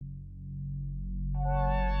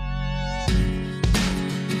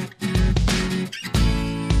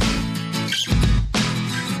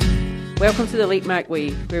Welcome to the Lake Mac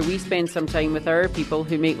Way, where we spend some time with our people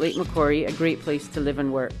who make Lake Macquarie a great place to live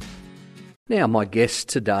and work. Now, my guest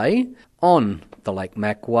today on the Lake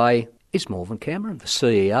Mac Way is Morven Cameron, the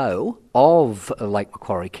CEO of Lake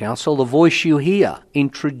Macquarie Council, the voice you hear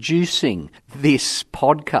introducing this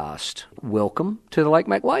podcast. Welcome to the Lake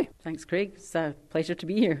Mac Way. Thanks, Craig. It's a pleasure to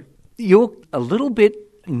be here. You're a little bit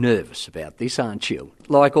nervous about this, aren't you?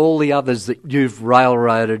 Like all the others that you've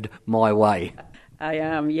railroaded my way. I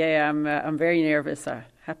am, yeah. I'm very nervous.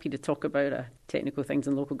 Happy to talk about technical things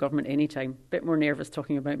in local government anytime. Bit more nervous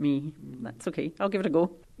talking about me. That's okay. I'll give it a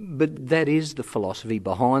go. But that is the philosophy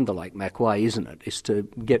behind the Lake Mac Way, isn't it? Is to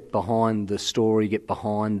get behind the story, get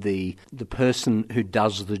behind the person who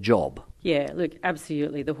does the job. Yeah, look,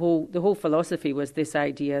 absolutely. The whole philosophy was this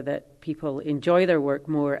idea that people enjoy their work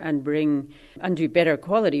more and do better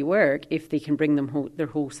quality work if they can bring their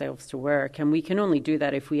whole selves to work. And we can only do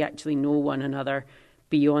that if we actually know one another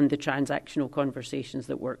beyond the transactional conversations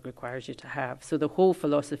that work requires you to have. So the whole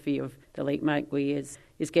philosophy of the Lake Mac Way is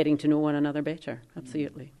getting to know one another better.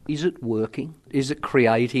 Absolutely. Is it working? Is it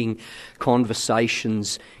creating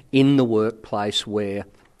conversations in the workplace where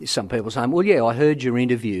some people are saying, well, yeah, I heard your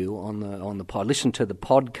interview on the pod, listened to the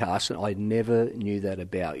podcast, and I never knew that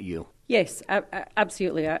about you? Yes,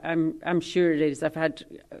 absolutely. I'm sure it is. I've had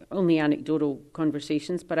only anecdotal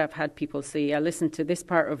conversations, but I've had people say, I listened to this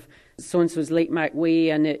part of so-and-so's Lake Mac Way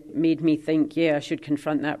and it made me think, yeah, I should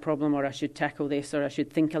confront that problem, or I should tackle this, or I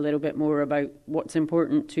should think a little bit more about what's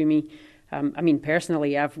important to me.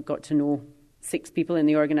 Personally, I've got to know 6 people in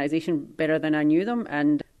the organisation better than I knew them,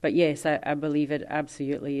 but yes, I believe it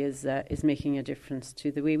absolutely is making a difference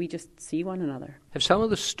to the way we just see one another. Have some of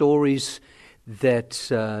the stories that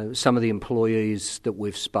some of the employees that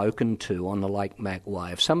we've spoken to on the Lake Mac Way,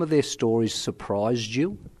 have some of their stories surprised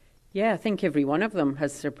you? Yeah, I think every one of them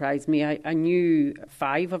has surprised me. I knew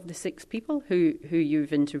 5 of the 6 people who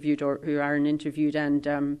you've interviewed or who are interviewed,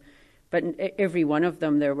 but every one of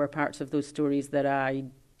them there were parts of those stories that I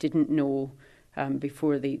didn't know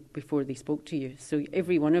before they spoke to you. So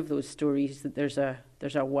every one of those stories, there's a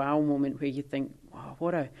wow moment where you think, wow,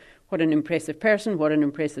 what an impressive person, what an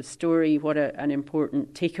impressive story, what an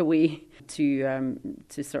important takeaway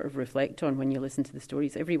to sort of reflect on when you listen to the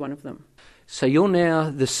stories. Every one of them. So you're now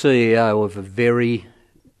the CEO of a very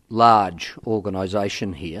large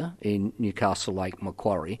organisation here in Newcastle Lake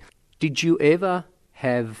Macquarie. Did you ever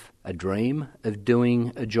have a dream of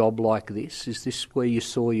doing a job like this? Is this where you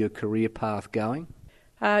saw your career path going?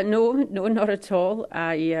 No, not at all.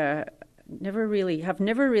 I never really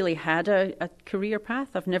had a career path.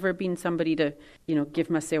 I've never been somebody to, give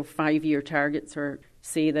myself 5-year targets or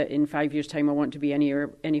say that in 5 years' time I want to be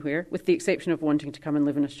anywhere, with the exception of wanting to come and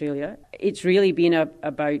live in Australia. It's really been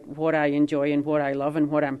about what I enjoy and what I love and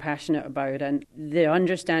what I'm passionate about. And the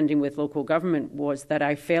understanding with local government was that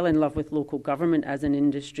I fell in love with local government as an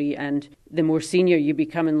industry, and the more senior you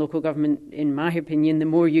become in local government, in my opinion, the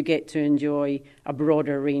more you get to enjoy a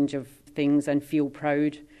broader range of things and feel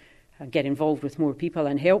proud, get involved with more people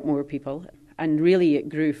and help more people. And really it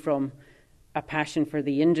grew from a passion for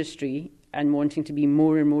the industry and wanting to be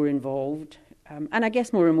more and more involved, and I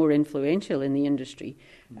guess more and more influential in the industry,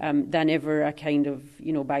 than ever a kind of,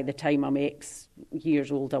 by the time I'm X years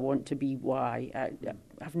old, I want to be Y.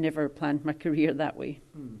 I've never planned my career that way.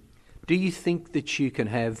 Do you think that you can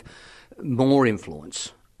have more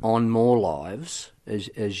influence on more lives,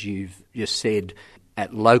 as you've just said,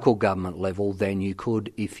 at local government level than you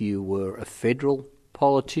could if you were a federal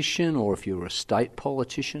politician or if you were a state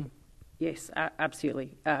politician? Yes,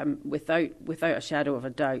 absolutely. Without a shadow of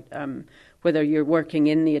a doubt, whether you're working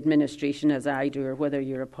in the administration as I do or whether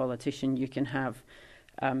you're a politician, you can have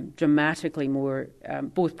dramatically more,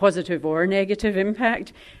 both positive or negative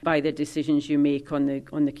impact by the decisions you make on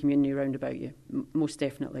the community around about you. Most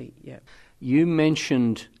definitely, yeah. You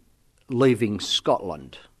mentioned leaving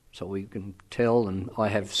Scotland. So we can tell, and I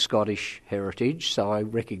have Scottish heritage, so I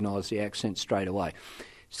recognise the accent straight away.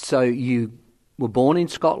 So you were born in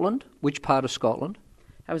Scotland. Which part of Scotland?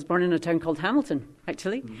 I was born in a town called Hamilton,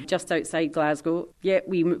 actually, just outside Glasgow. Yeah,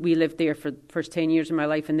 we lived there for the first 10 years of my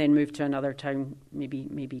life and then moved to another town,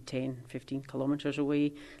 maybe 10, 15 kilometres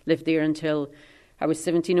away. Lived there until I was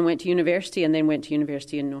 17 and went to university, and then went to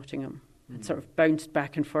university in Nottingham. And sort of bounced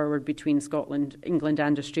back and forward between Scotland, England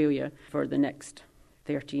and Australia for the next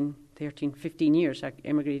 15 years. I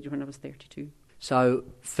emigrated when I was 32. So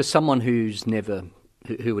for someone who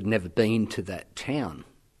had never been to that town,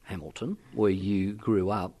 Hamilton, where you grew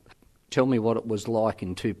up, tell me what it was like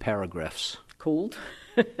in 2 paragraphs. Cold.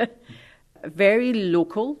 Very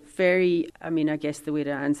local, I guess the way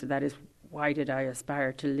to answer that is why did I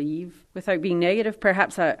aspire to leave? Without being negative,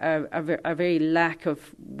 perhaps a very lack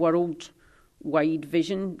of world-wide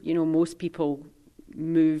vision. You know, most people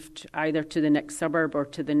moved either to the next suburb or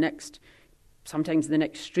to the next, sometimes the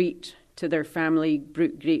next street, to their family,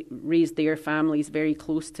 raised their families very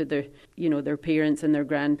close to their parents and their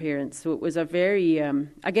grandparents. So it was a very,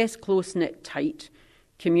 I guess, close-knit, tight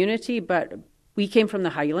community, but we came from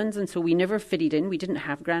the Highlands, and so we never fitted in. We didn't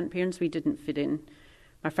have grandparents. We didn't fit in.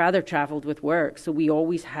 My father travelled with work, so we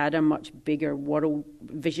always had a much bigger world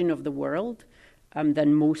vision of the world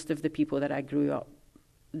than most of the people that I grew up,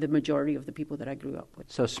 the majority of the people that I grew up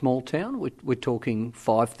with. So a small town? We're talking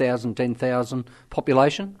 5,000, 10,000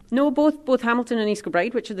 population? No, both Hamilton and East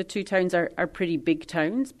Kilbride, which are the two towns, are pretty big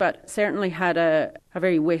towns, but certainly had a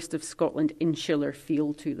very west of Scotland insular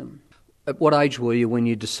feel to them. At what age were you when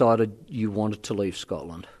you decided you wanted to leave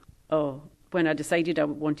Scotland? Oh, when I decided I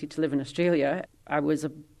wanted to live in Australia, I was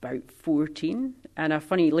about 14. And a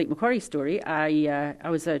funny Lake Macquarie story, I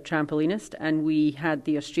was a trampolinist, and we had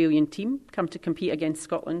the Australian team come to compete against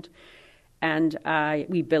Scotland. And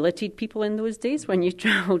we billeted people in those days when you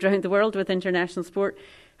travelled around the world with international sport.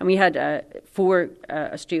 And we had 4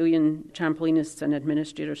 Australian trampolinists and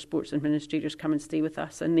administrators, sports administrators, come and stay with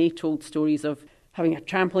us. And they told stories of having a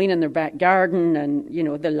trampoline in their back garden and, you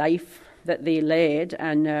know, the life that they led.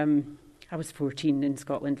 And I was 14 in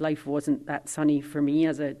Scotland. Life wasn't that sunny for me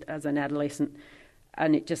as an adolescent.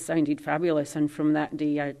 And it just sounded fabulous. And from that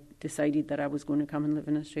day, I decided that I was going to come and live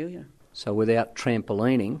in Australia. So without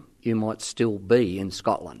trampolining, you might still be in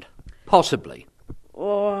Scotland? Possibly.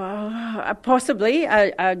 Oh, possibly.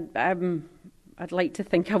 I'd like to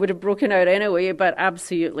think I would have broken out anyway, but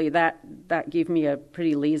absolutely that gave me a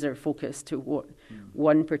pretty laser focus to what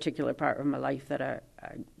one particular part of my life that I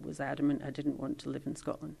was adamant I didn't want to live in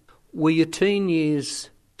Scotland. Were your teen years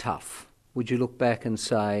tough? Would you look back and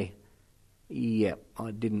say, yeah,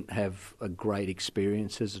 I didn't have a great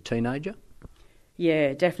experience as a teenager?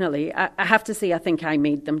 Yeah, definitely. I have to say I think I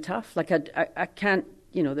made them tough. Like I can't,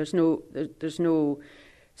 you know, there's no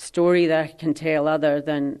story that I can tell other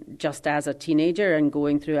than just as a teenager and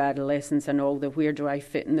going through adolescence and all the where do I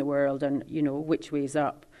fit in the world and, you know, which way's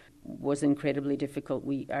up was incredibly difficult.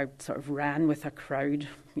 I sort of ran with a crowd.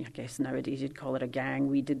 I guess nowadays you'd call it a gang.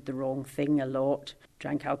 We did the wrong thing a lot.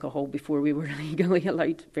 Drank alcohol before we were legally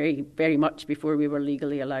allowed, very, very much before we were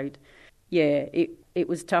legally allowed. Yeah, it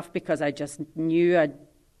was tough because I just knew I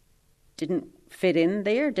didn't fit in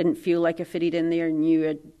there, didn't feel like I fitted in there, knew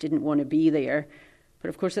I didn't want to be there. But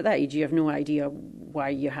of course at that age you have no idea why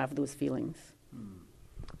you have those feelings.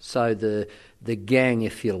 So the gang,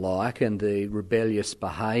 if you like, and the rebellious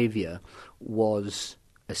behaviour was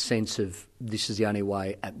a sense of this is the only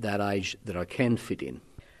way at that age that I can fit in.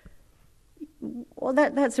 Well,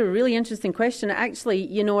 that's a really interesting question. Actually,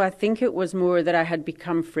 you know, I think it was more that I had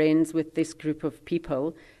become friends with this group of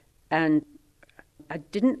people and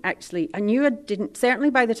certainly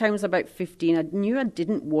by the time I was about 15, I knew I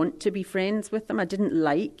didn't want to be friends with them. I didn't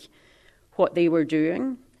like what they were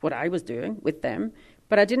doing, what I was doing with them.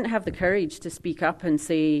 But I didn't have the courage to speak up and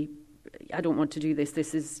say, I don't want to do this.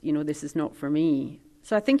 This is not for me.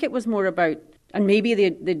 So I think it was more about, and maybe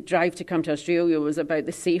the drive to come to Australia was about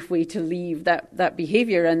the safe way to leave that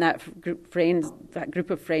behaviour and that group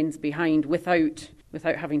of friends behind without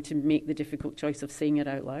having to make the difficult choice of saying it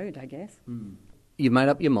out loud, I guess. Mm. You've made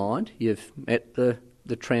up your mind. You've met the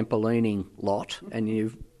trampolining lot,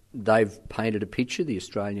 and they've painted a picture. The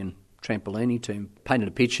Australian trampolining team painted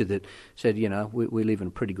a picture that said, you know, we live in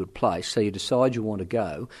a pretty good place. So you decide you want to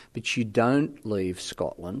go, but you don't leave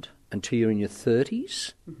Scotland until you're in your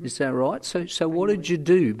 30s. Mm-hmm. Is that right? So what did you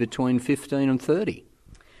do between 15 and 30?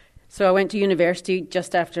 So I went to university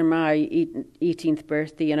just after my 18th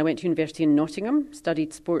birthday, and I went to university in Nottingham,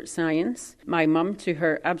 studied sports science. My mum, to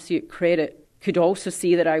her absolute credit, could also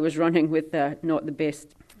see that I was running with not the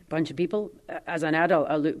best bunch of people. As an adult,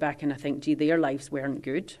 I look back and I think, gee, their lives weren't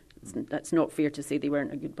good. That's not fair to say they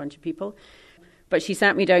weren't a good bunch of people. But she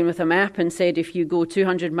sat me down with a map and said, if you go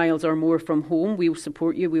 200 miles or more from home, we'll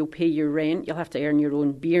support you, we'll pay your rent. You'll have to earn your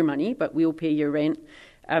own beer money, but we'll pay your rent.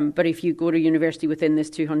 But if you go to university within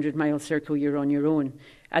this 200-mile circle, you're on your own.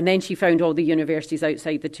 And then she found all the universities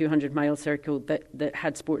outside the 200-mile circle that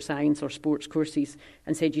had sports science or sports courses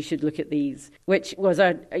and said you should look at these, which was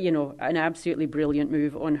an absolutely brilliant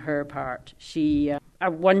move on her part. She,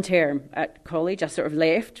 one term at college, I sort of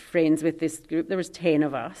left friends with this group. There was 10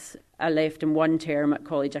 of us. I left in one term at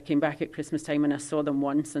college. I came back at Christmas time and I saw them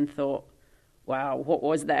once and thought, wow, what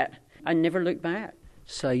was that? I never looked back.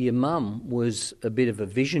 So your mum was a bit of a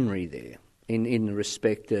visionary there in the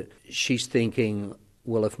respect that she's thinking,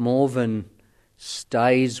 well, if Morven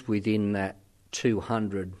stays within that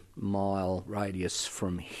 200-mile radius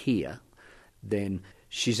from here, then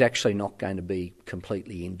she's actually not going to be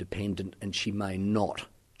completely independent, and she may not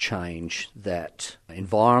change that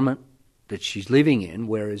environment that she's living in,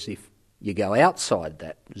 whereas if you go outside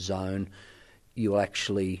that zone, you'll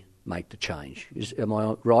actually make the change. Am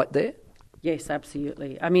I right there? Yes,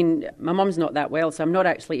 absolutely. I mean, my mum's not that well, so I'm not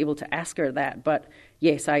actually able to ask her that, but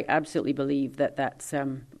yes, I absolutely believe that that's,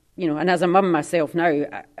 and as a mum myself now,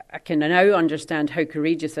 I can now understand how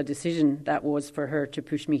courageous a decision that was for her to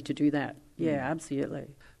push me to do that. Yeah, absolutely.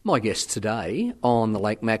 My guest today on the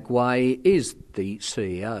Lake Mac Way is the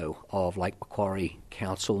CEO of Lake Macquarie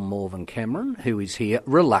Council, Morven Cameron, who is here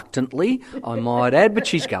reluctantly, I might add, but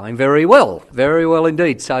she's going very well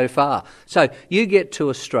indeed so far. So you get to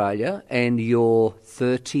Australia and you're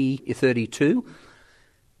 32.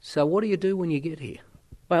 So what do you do when you get here?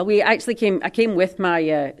 Well, I came with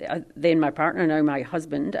my, then my partner, now my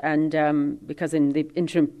husband, and because in the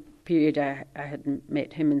interim period I had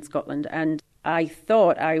met him in Scotland, and I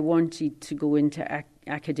thought I wanted to go into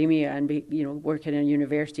academia and work in a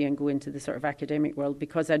university and go into the sort of academic world,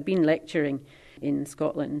 because I'd been lecturing in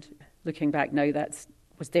Scotland. Looking back now, that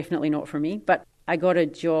was definitely not for me. But I got a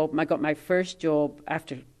job. I got my first job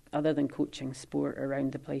other than coaching sport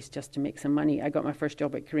around the place just to make some money. I got my first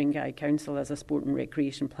job at Ku-ring-gai Council as a sport and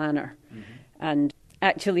recreation planner, and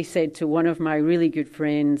actually said to one of my really good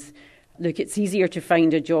friends, look, it's easier to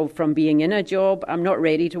find a job from being in a job. I'm not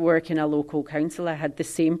ready to work in a local council. I had the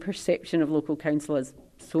same perception of local council as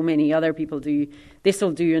so many other people do. This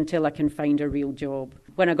will do until I can find a real job.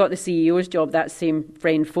 When I got the CEO's job, that same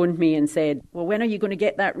friend phoned me and said, well, when are you going to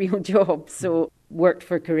get that real job? So worked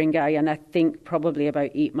for Ku-ring-gai, and I think probably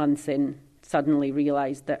about 8 months in, suddenly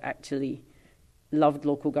realised that actually loved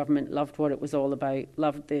local government, loved what it was all about,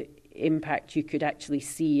 loved the impact you could actually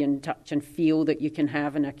see and touch and feel that you can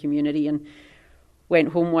have in a community. And went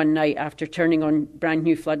home one night after turning on brand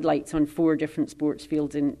new floodlights on 4 different sports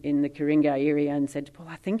fields in the Ku-ring-gai area and said, well,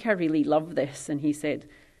 I think I really love this. And he said,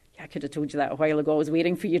 yeah, I could have told you that a while ago. I was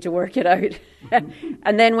waiting for you to work it out.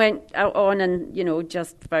 And then went out on and,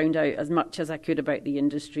 just found out as much as I could about the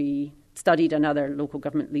industry, studied another local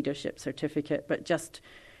government leadership certificate, but just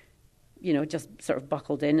sort of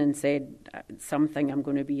buckled in and said, something I'm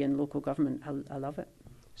going to be in local government. I love it.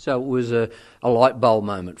 So it was a light bulb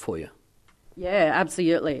moment for you? Yeah,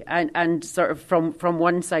 absolutely. And sort of from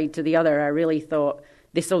one side to the other, I really thought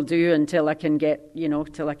this will do until I can get,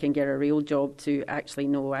 till I can get a real job, to actually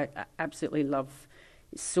know I absolutely love.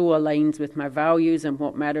 It so aligns with my values and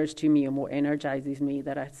what matters to me and what energises me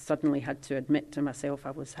that I suddenly had to admit to myself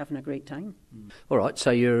I was having a great time. All right,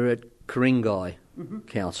 so you're at Ku-ring-gai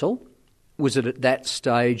Council. Was it at that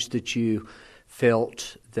stage that you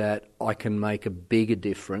felt that I can make a bigger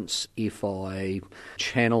difference if I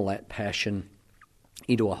channel that passion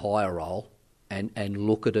into a higher role and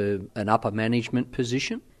look at an upper management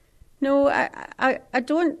position? No, I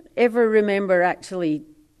don't ever remember actually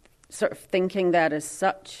sort of thinking that as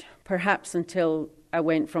such, perhaps until I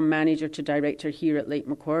went from manager to director here at Lake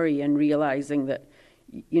Macquarie and realising that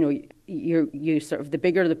you sort of, the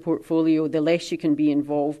bigger the portfolio, the less you can be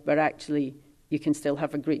involved, but actually you can still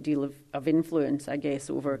have a great deal of influence, I guess,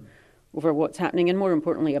 over what's happening, and more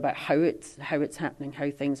importantly about how it's happening, how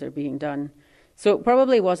things are being done. So it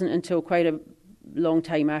probably wasn't until quite a long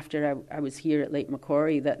time after I was here at Lake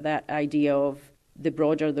Macquarie that idea of the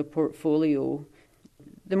broader the portfolio,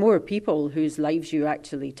 the more people whose lives you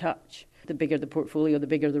actually touch, the bigger the portfolio, the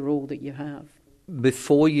bigger the role that you have.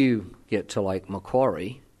 Before you get to Lake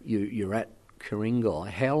Macquarie, you're at Ku-ring-gai.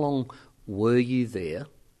 How long were you there?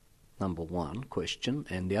 Number one question.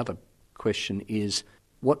 And the other question is,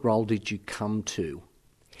 what role did you come to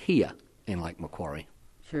here in Lake Macquarie?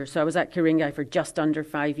 Sure. So I was at Ku-ring-gai for just under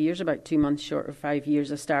 5 years, about 2 months short of 5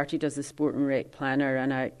 years. I started as a sport and rec planner,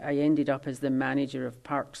 and I ended up as the manager of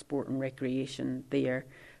park sport and recreation there.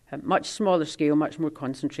 Much smaller scale, much more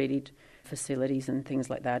concentrated facilities and things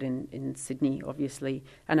like that in Sydney, obviously.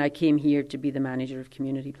 And I came here to be the manager of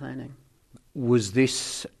community planning. Was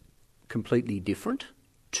this completely different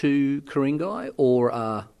to Ku-ring-gai, or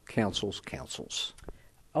are councils councils?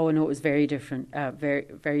 Oh, no, it was very different, very,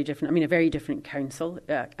 very different. I mean, a very different council.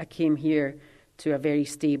 I came here to a very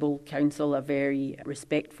stable council, a very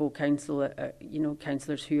respectful council,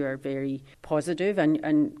 councillors who are very positive.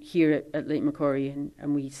 And here at Lake Macquarie,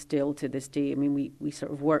 and we still to this day, I mean, we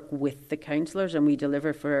sort of work with the councillors and we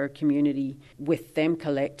deliver for our community with them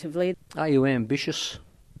collectively. Are you ambitious?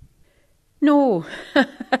 No,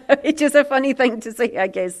 it's just a funny thing to say, I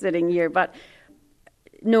guess, sitting here, but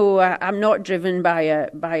No, I'm not driven by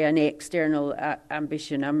an external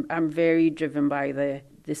ambition. I'm very driven by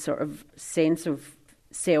the sort of sense of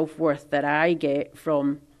self-worth that I get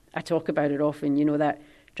from, I talk about it often, that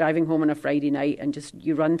driving home on a Friday night and just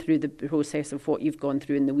you run through the process of what you've gone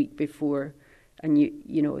through in the week before, and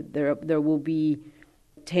there will be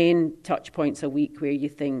 10 touch points a week where you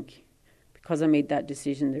think, because I made that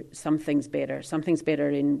decision, something's better. Something's better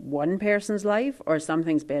in one person's life, or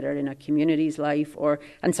something's better in a community's life.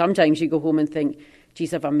 And sometimes you go home and think,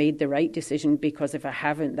 geez, have I made the right decision? Because if I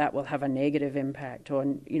haven't, that will have a negative impact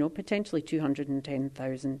on, potentially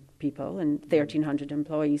 210,000 people and 1,300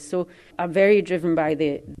 employees. So I'm very driven by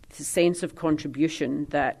the sense of contribution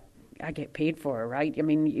that I get paid for, right? I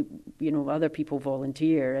mean, other people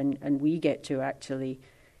volunteer and we get to actually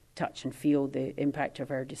touch and feel the impact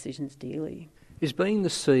of our decisions daily. Is being the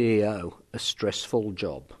CEO a stressful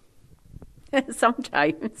job?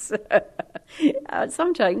 Sometimes.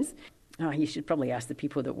 Sometimes. Oh, you should probably ask the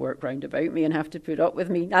people that work round about me and have to put up with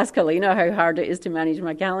me. Ask Helena how hard it is to manage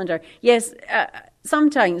my calendar. Yes,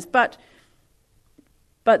 sometimes, but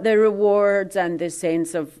the rewards and the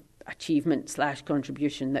sense of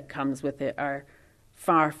achievement/contribution that comes with it are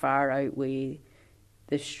far, far outweigh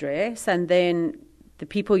the stress. And then the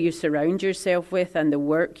people you surround yourself with and the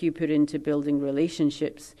work you put into building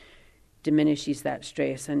relationships diminishes that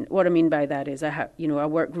stress. And what I mean by that is I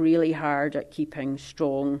work really hard at keeping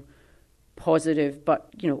strong, positive,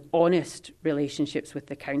 but honest relationships with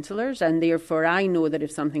the counsellors, and therefore I know that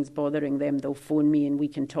if something's bothering them, they'll phone me and we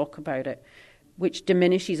can talk about it, which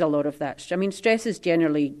diminishes a lot of that. I mean, stress is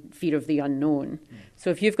generally fear of the unknown. So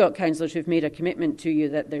if you've got counsellors who've made a commitment to you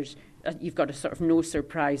that you've got a sort of no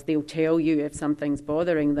surprise, they'll tell you if something's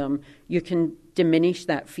bothering them, you can diminish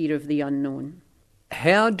that fear of the unknown.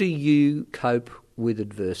 How do you cope with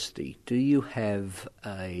adversity? Do you have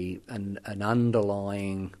an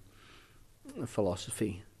underlying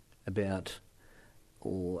philosophy about,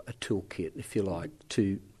 or a toolkit, if you like,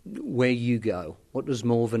 to where you go? What does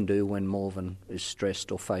Morven do when Morven is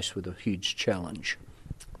stressed or faced with a huge challenge?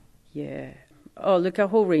 Yeah. Oh, look, a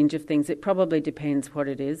whole range of things. It probably depends what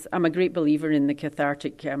it is. I'm a great believer in the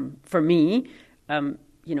cathartic. For me,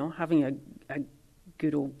 having a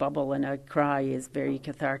good old bubble and a cry is very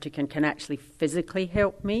cathartic and can actually physically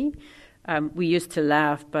help me. We used to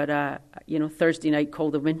laugh, but, Thursday night Call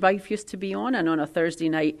the Midwife used to be on, and on a Thursday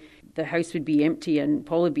night the house would be empty and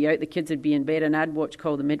Paul would be out, the kids would be in bed, and I'd watch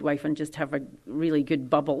Call the Midwife and just have a really good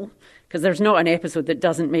bubble, because there's not an episode that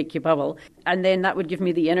doesn't make you bubble. And then that would give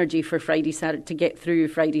me the energy for Friday, Saturday, to get through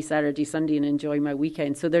Friday, Saturday, Sunday and enjoy my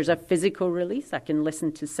weekend. So there's a physical release. I can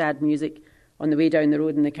listen to sad music on the way down the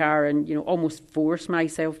road in the car and, almost force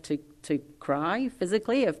myself to cry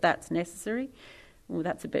physically if that's necessary. Oh,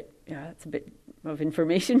 that's a bit of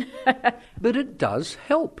information. But it does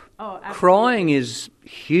help. Oh, absolutely. Crying is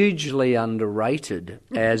hugely underrated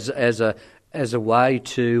as a way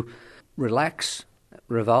to relax,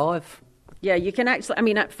 revive. Yeah, you can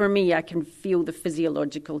actually, for me, I can feel the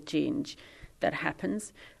physiological change that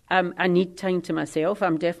happens. I need time to myself.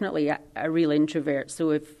 I'm definitely a real introvert,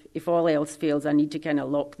 so if all else fails, I need to kind of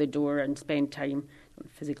lock the door and spend time, not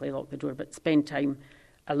physically lock the door, but spend time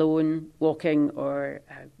alone, walking or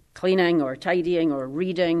cleaning or tidying or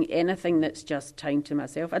reading, anything that's just time to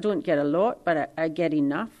myself. I don't get a lot, but I get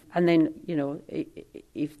enough. And then,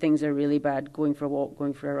 if things are really bad, going for a walk,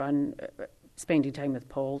 going for a run, spending time with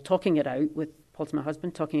Paul, talking it out with Paul's my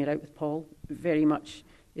husband, talking it out with Paul is very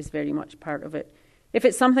much part of it. If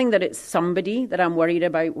it's something that it's somebody that I'm worried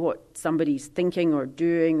about what somebody's thinking or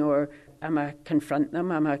doing, or I confront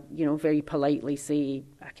them, very politely say,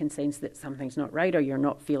 I can sense that something's not right, or you're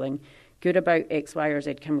not feeling good about X, Y, or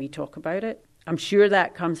Z. Can we talk about it? I'm sure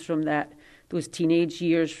that comes from those teenage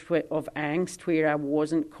years of angst where I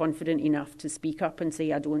wasn't confident enough to speak up and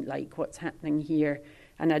say, I don't like what's happening here.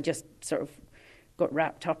 And I just sort of got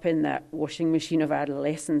wrapped up in that washing machine of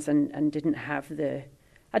adolescence and didn't have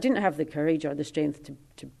the courage or the strength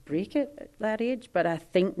to break it at that age. But I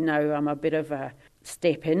think now I'm a bit of a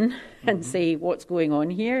step in and say what's going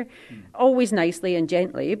on here. Always nicely and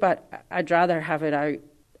gently, but I'd rather have it out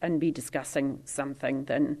and be discussing something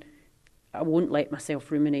than I won't let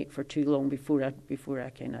myself ruminate for too long before I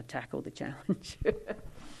kind of tackle the challenge.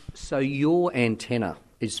 So your antenna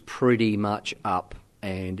is pretty much up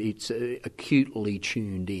and it's acutely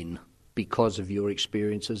tuned in because of your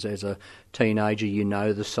experiences as a teenager. You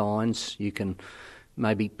know the signs. You can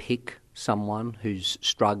maybe pick someone who's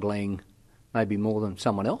struggling maybe more than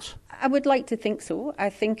someone else. I would like to think so. I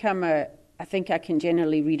think I can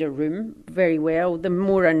generally read a room very well. The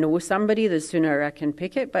more I know somebody, the sooner I can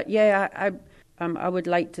pick it. But yeah, I would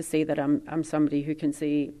like to say that I'm somebody who can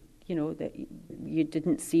say, that you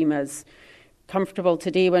didn't seem as comfortable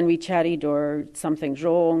today when we chatted, or something's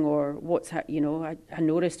wrong, or I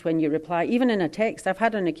noticed when you reply, even in a text. I've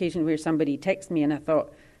had an occasion where somebody texted me and I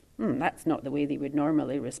thought, that's not the way they would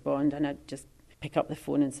normally respond, and I'd just pick up the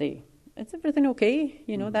phone and say, is everything okay?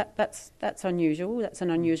 That's unusual. That's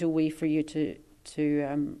an unusual way for you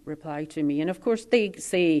to reply to me. And of course they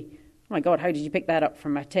say, oh my God, how did you pick that up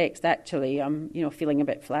from my text? Actually, I'm feeling a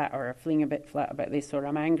bit flat, or feeling a bit flat about this, or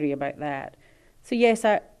I'm angry about that. So yes,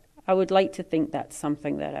 I would like to think that's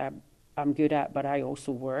something that I'm good at, but I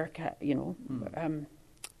also work at,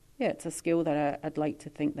 it's a skill that I'd like to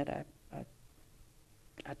think that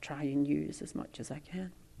I try and use as much as I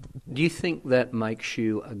can. Do you think that makes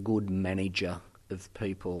you a good manager of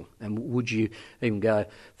people? And would you even go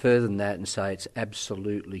further than that and say it's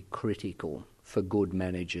absolutely critical for good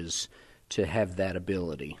managers to have that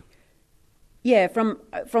ability? Yeah, from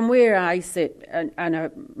where I sit, and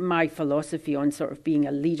my philosophy on sort of being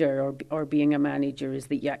a leader or being a manager is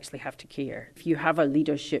that you actually have to care. If you have a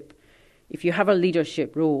leadership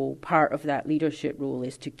role, part of that leadership role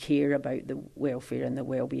is to care about the welfare and the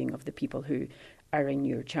well-being of the people who are in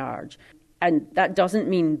your charge. And that doesn't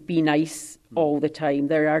mean be nice all the time.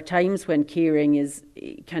 There are times when caring needs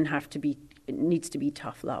to be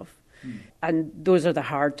tough love. And those are the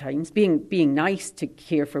hard times. Being nice to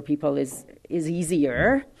care for people is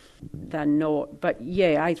easier than not. But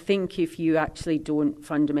yeah, I think if you actually don't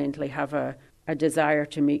fundamentally have a desire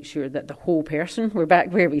to make sure that the whole person, we're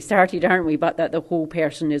back where we started, aren't we, but that the whole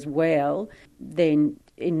person is well, then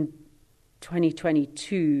in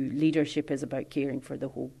 2022, leadership is about caring for the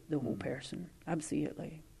whole person.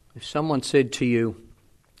 Absolutely. If someone said to you,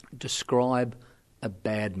 describe a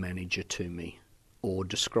bad manager to me, or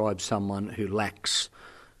describe someone who lacks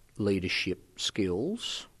leadership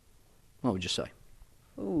skills, what would you say?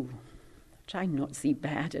 Oh, try not to see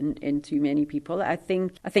bad in too many people. I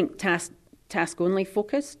think task only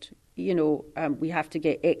focused. We have to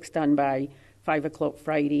get X done by 5 o'clock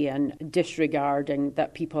Friday, and disregarding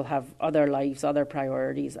that people have other lives, other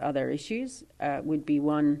priorities, other issues would be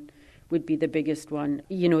the biggest one.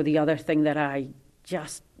 The other thing that I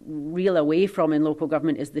just reel away from in local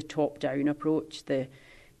government is the top-down approach. The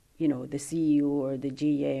CEO or the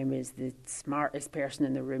GM is the smartest person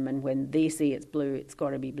in the room, and when they say it's blue, it's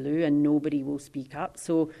got to be blue, and nobody will speak up.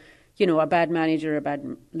 So, a bad manager, a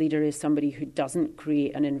bad leader is somebody who doesn't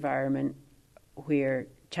create an environment where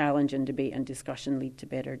challenge and debate and discussion lead to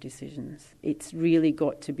better decisions. It's really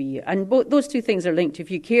got to be, and those two things are linked. If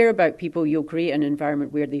you care about people, you'll create an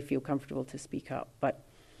environment where they feel comfortable to speak up. But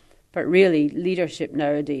really, leadership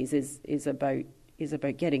nowadays is about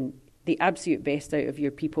getting the absolute best out of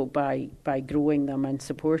your people by growing them and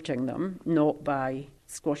supporting them, not by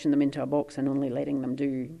squashing them into a box and only letting them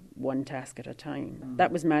do one task at a time.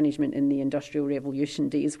 That was management in the Industrial Revolution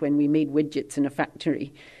days when we made widgets in a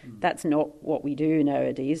factory. That's not what we do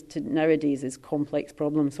nowadays. Nowadays is complex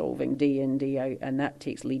problem solving day in, day out, and that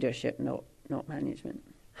takes leadership, not management.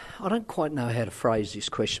 I don't quite know how to phrase this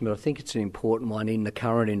question, but I think it's an important one in the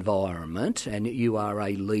current environment, and you are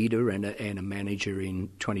a leader and a manager in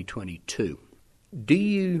 2022. Do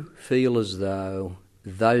you feel as though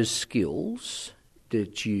those skills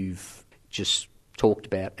that you've just talked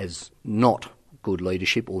about as not good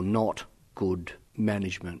leadership or not good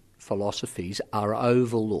management philosophies are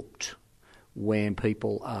overlooked when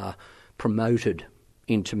people are promoted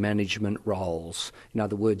into management roles? In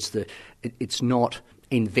other words, it's not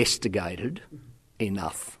investigated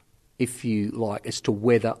enough, if you like, as to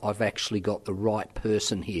whether I've actually got the right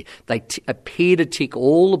person here. They appear to tick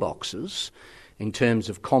all the boxes in terms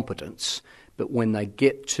of competence, but when they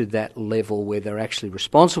get to that level where they're actually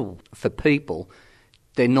responsible for people,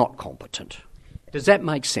 they're not competent. Does that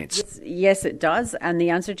make sense? Yes, it does. And the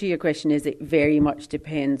answer to your question is it very much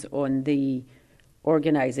depends on the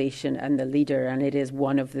organisation and the leader, and it is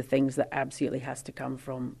one of the things that absolutely has to come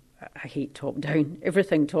from, I hate top-down,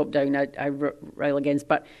 everything top-down I rail against,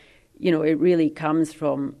 but, it really comes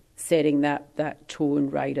from setting that tone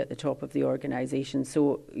right at the top of the organisation.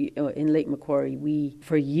 So, in Lake Macquarie, we,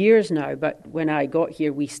 for years now, but when I got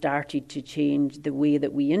here, we started to change the way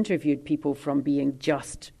that we interviewed people from being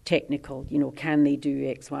just technical, can they do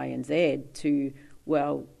X, Y, and Z, to,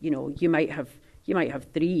 well, you might have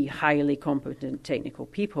 3 highly competent technical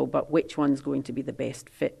people, but which one's going to be the best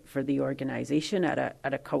fit for the organisation at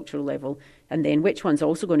a cultural level, and then which one's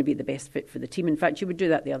also going to be the best fit for the team. In fact, you would do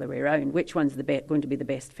that the other way around. Which one's going to be the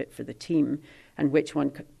best fit for the team, and which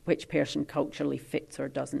person culturally fits or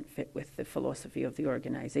doesn't fit with the philosophy of the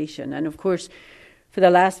organisation. And of course, for the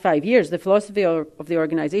last 5 years, the philosophy of the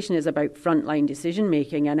organisation is about frontline decision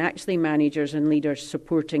making and actually managers and leaders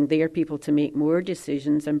supporting their people to make more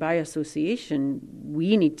decisions. And by association,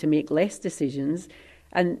 we need to make less decisions.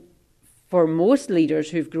 And for most leaders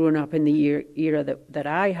who've grown up in the era that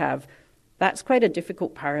I have, that's quite a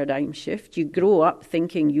difficult paradigm shift. You grow up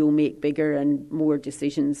thinking you'll make bigger and more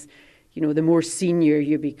decisions, the more senior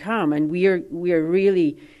you become. And we're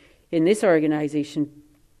really, in this organisation,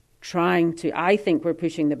 I think we're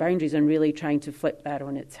pushing the boundaries and really trying to flip that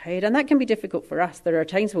on its head. And that can be difficult for us. There are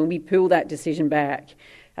times when we pull that decision back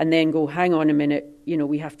and then go, hang on a minute,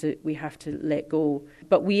 we have to let go.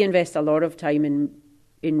 But we invest a lot of time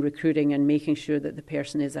in recruiting and making sure that the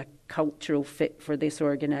person is a cultural fit for this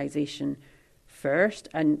organisation first.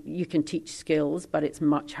 And you can teach skills, but it's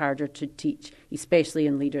much harder to teach, especially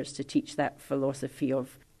in leaders, to teach that philosophy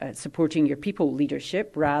of supporting your people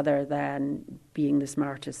leadership rather than being the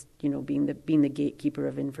smartest, being the gatekeeper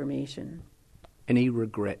of information. Any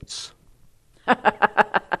regrets?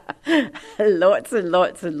 Lots and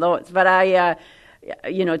lots and lots. But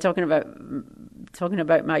talking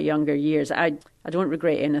about my younger years, I don't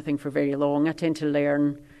regret anything for very long. I tend to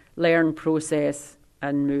learn, process,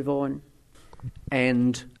 and move on.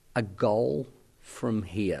 And a goal from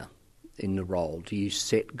here in the role? Do you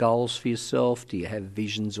set goals for yourself? Do you have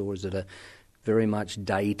visions, or is it a very much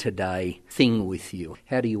day-to-day thing with you?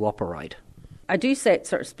 How do you operate? I do set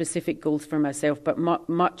sort of specific goals for myself, but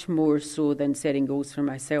much more so than setting goals for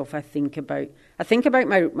myself. I think about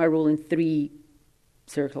my role in three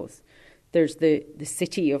circles. There's the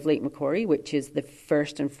city of Lake Macquarie, which is the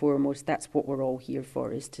first and foremost. That's what we're all here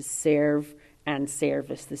for, is to serve and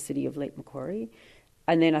service the city of Lake Macquarie.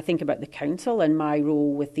 And then I think about the council and my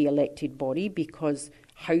role with the elected body, because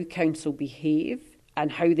how council behave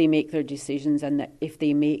and how they make their decisions, and that if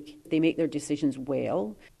they make their decisions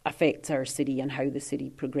well, affects our city and how the city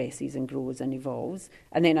progresses and grows and evolves.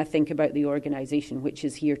 And then I think about the organisation, which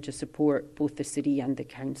is here to support both the city and the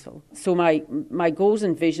council. So my goals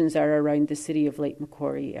and visions are around the city of Lake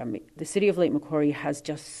Macquarie. The city of Lake Macquarie has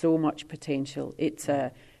just so much potential. It's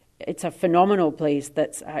a phenomenal place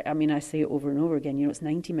that's, I say it over and over again, it's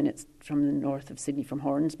 90 minutes from the north of Sydney, from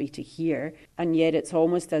Hornsby to here, and yet it's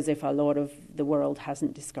almost as if a lot of the world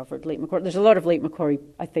hasn't discovered Lake Macquarie. There's a lot of Lake Macquarie,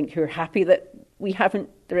 I think, who are happy that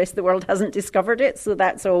the rest of the world hasn't discovered it, so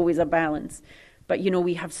that's always a balance. But,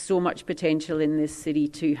 we have so much potential in this city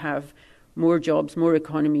to have more jobs, more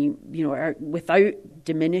economy, without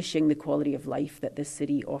diminishing the quality of life that this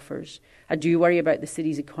city offers. I do worry about the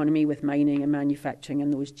city's economy with mining and manufacturing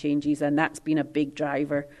and those changes, and that's been a big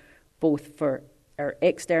driver both for our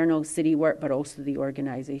external city work but also the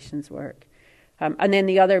organisation's work. And then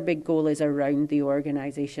the other big goal is around the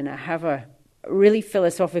organisation. I have a really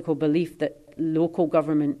philosophical belief that local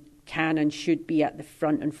government can and should be at the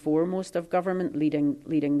front and foremost of government,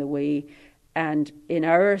 leading the way. And in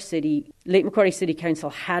our city, Lake Macquarie City Council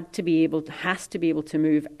has to be able to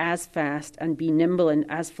move as fast and be nimble and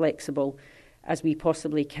as flexible as we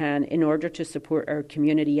possibly can in order to support our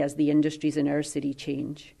community as the industries in our city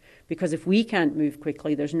change. Because if we can't move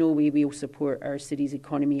quickly, there's no way we'll support our city's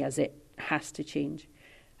economy as it has to change.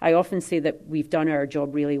 I often say that we've done our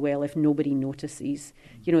job really well if nobody notices.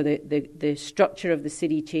 The structure of the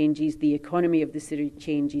city changes, the economy of the city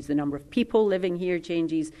changes, the number of people living here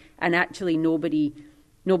changes, and actually nobody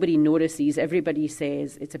notices. Everybody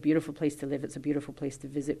says it's a beautiful place to live, it's a beautiful place to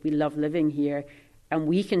visit, we love living here, and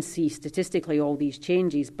we can see statistically all these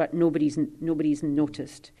changes, but nobody's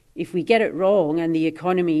noticed. If we get it wrong and the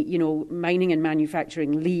economy, mining and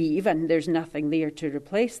manufacturing leave and there's nothing there to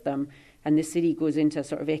replace them, and the city goes into a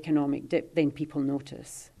sort of economic dip, then people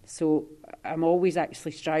notice. So I'm always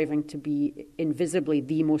actually striving to be invisibly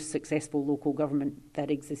the most successful local government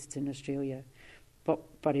that exists in Australia,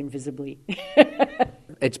 but invisibly.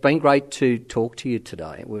 It's been great to talk to you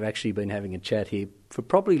today. We've actually been having a chat here for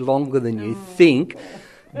probably longer than you think.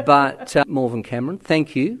 But Morven Cameron,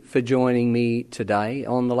 thank you for joining me today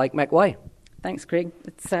on the Lake Mac Way. Thanks, Craig.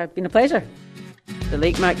 It's been a pleasure. The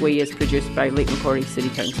Lake Mac Way is produced by Lake Macquarie City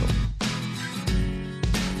Council.